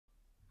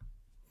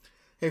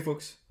Hey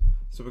folks,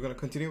 so we're going to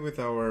continue with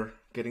our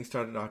getting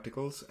started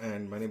articles,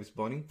 and my name is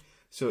Bonnie.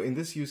 So in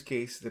this use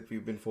case that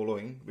we've been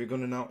following, we're going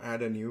to now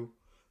add a new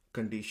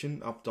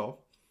condition up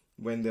top.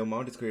 When the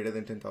amount is greater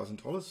than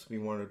 $10,000, we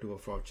want to do a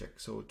fraud check.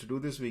 So to do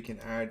this, we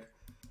can add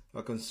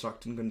a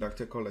constructing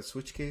conductor called a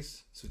switch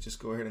case. So just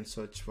go ahead and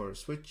search for a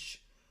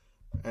switch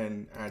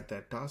and add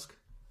that task.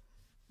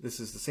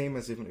 This is the same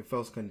as if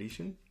else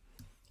condition.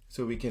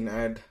 So we can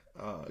add,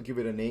 give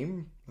it a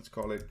name. Let's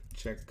call it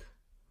check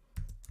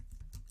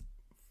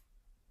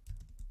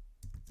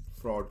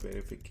fraud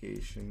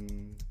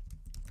verification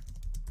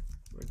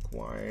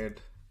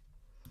required,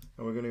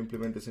 and we're going to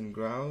implement this in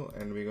Growl,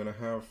 and we're going to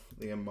have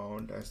the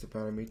amount as the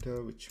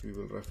parameter, which we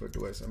will refer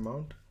to as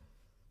amount.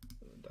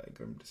 The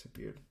diagram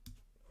disappeared.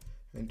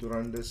 And to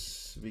run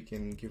this, we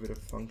can give it a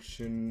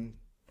function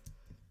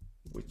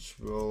which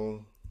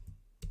will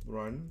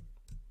run,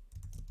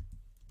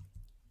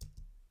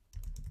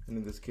 and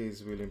in this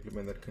case we'll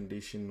implement that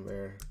condition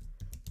where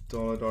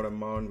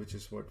 $.amount, which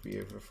is what we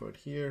have referred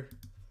here,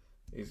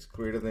 is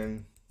greater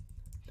than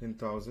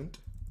 10,000,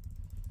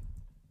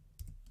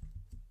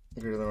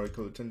 greater than or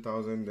equal to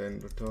 10,000, then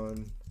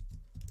return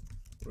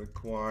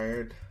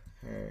required,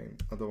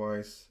 and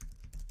otherwise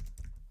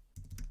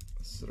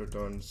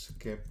return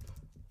skip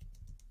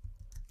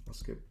or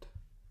skipped.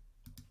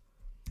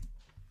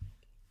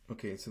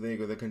 Okay, so there you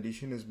go, the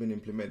condition has been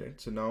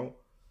implemented. So now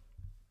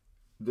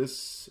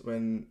this,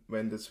 when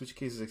the switch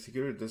case is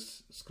executed,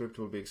 this script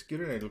will be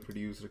executed and it will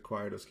produce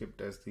required or skipped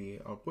as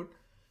the output.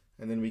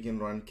 And then we can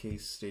run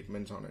case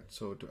statements on it.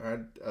 So to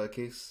add a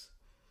case,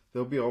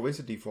 there'll be always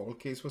a default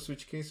case for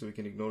switch case, so we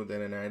can ignore that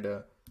and add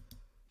a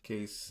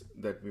case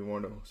that we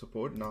want to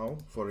support now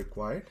for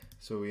required.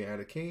 So we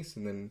add a case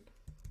and then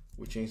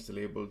we change the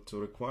label to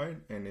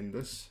required, and in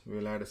this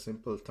we'll add a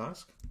simple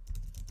task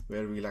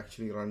where we'll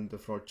actually run the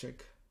fraud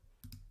check.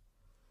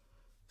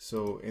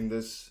 So in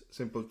this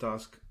simple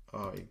task,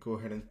 you go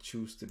ahead and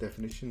choose the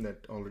definition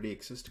that already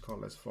exists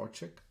called as fraud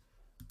check.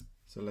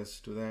 So let's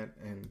do that.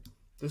 And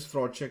this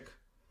fraud check,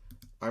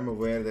 I'm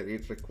aware that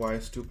it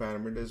requires two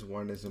parameters.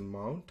 One is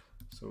amount,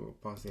 so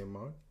pass the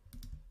amount,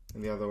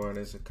 and the other one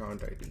is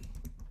account ID.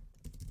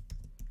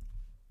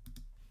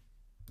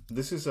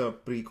 This is a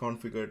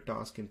pre-configured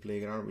task in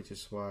Playground, which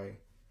is why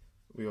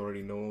we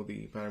already know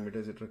the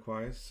parameters it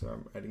requires, so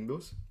I'm adding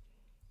those.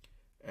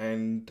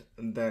 And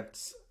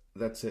that's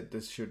it.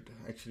 This should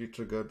actually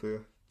trigger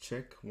the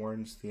check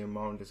once the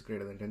amount is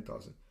greater than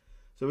 10,000.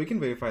 So we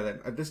can verify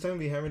that. At this time,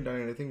 we haven't done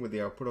anything with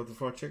the output of the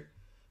fraud check,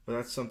 but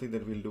that's something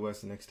that we'll do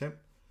as the next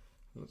step.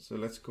 So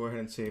let's go ahead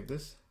and save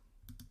this.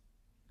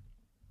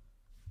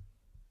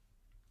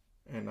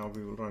 And now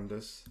we will run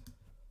this.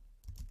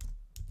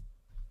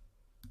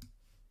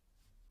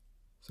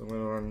 So I'm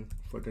going to run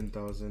for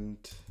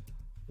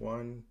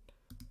 10,001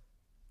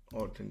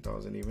 or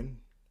 10,000 even.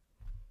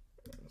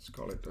 Let's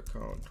call it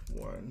account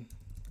 1.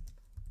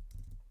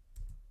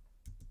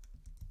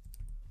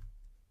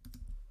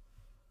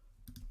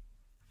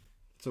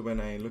 So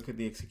when I look at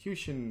the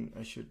execution,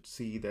 I should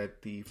see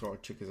that the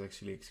fraud check is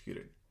actually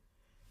executed.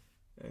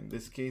 In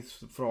this case,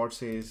 the fraud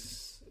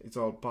says it's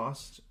all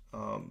passed,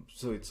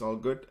 so it's all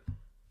good.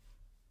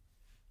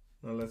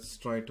 Now let's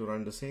try to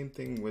run the same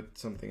thing with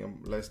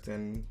something less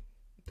than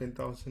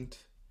 10,000.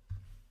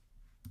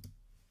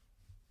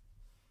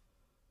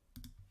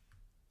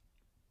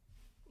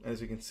 As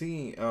you can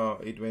see,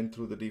 it went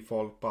through the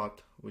default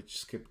path, which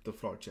skipped the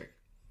fraud check.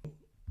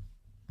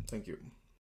 Thank you.